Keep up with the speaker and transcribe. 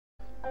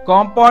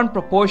Compound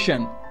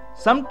proportion.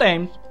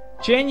 Sometimes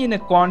change in a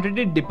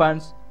quantity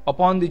depends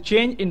upon the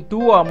change in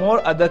two or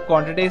more other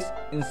quantities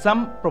in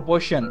some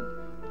proportion.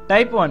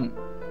 Type 1.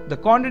 The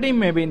quantity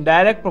may be in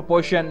direct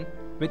proportion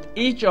with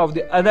each of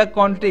the other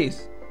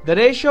quantities. The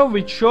ratio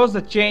which shows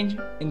the change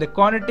in the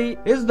quantity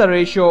is the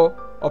ratio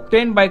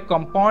obtained by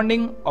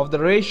compounding of the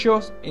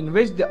ratios in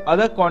which the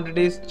other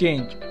quantities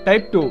change.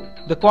 Type 2.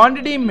 The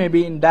quantity may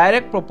be in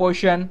direct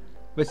proportion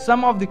with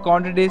some of the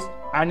quantities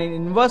and in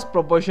inverse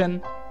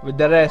proportion with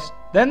the rest.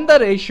 Then the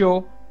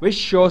ratio which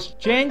shows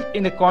change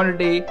in the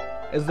quantity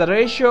is the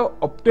ratio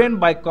obtained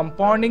by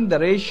compounding the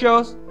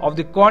ratios of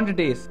the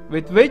quantities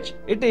with which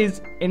it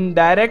is in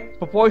direct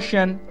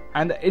proportion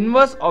and the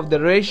inverse of the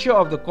ratio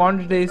of the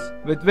quantities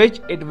with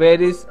which it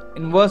varies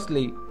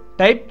inversely.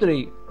 Type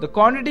 3. The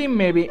quantity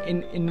may be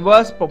in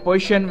inverse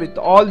proportion with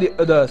all the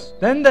others.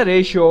 Then the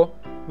ratio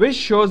which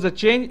shows the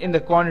change in the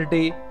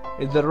quantity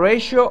is the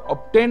ratio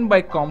obtained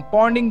by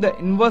compounding the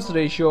inverse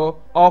ratio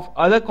of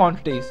other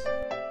quantities.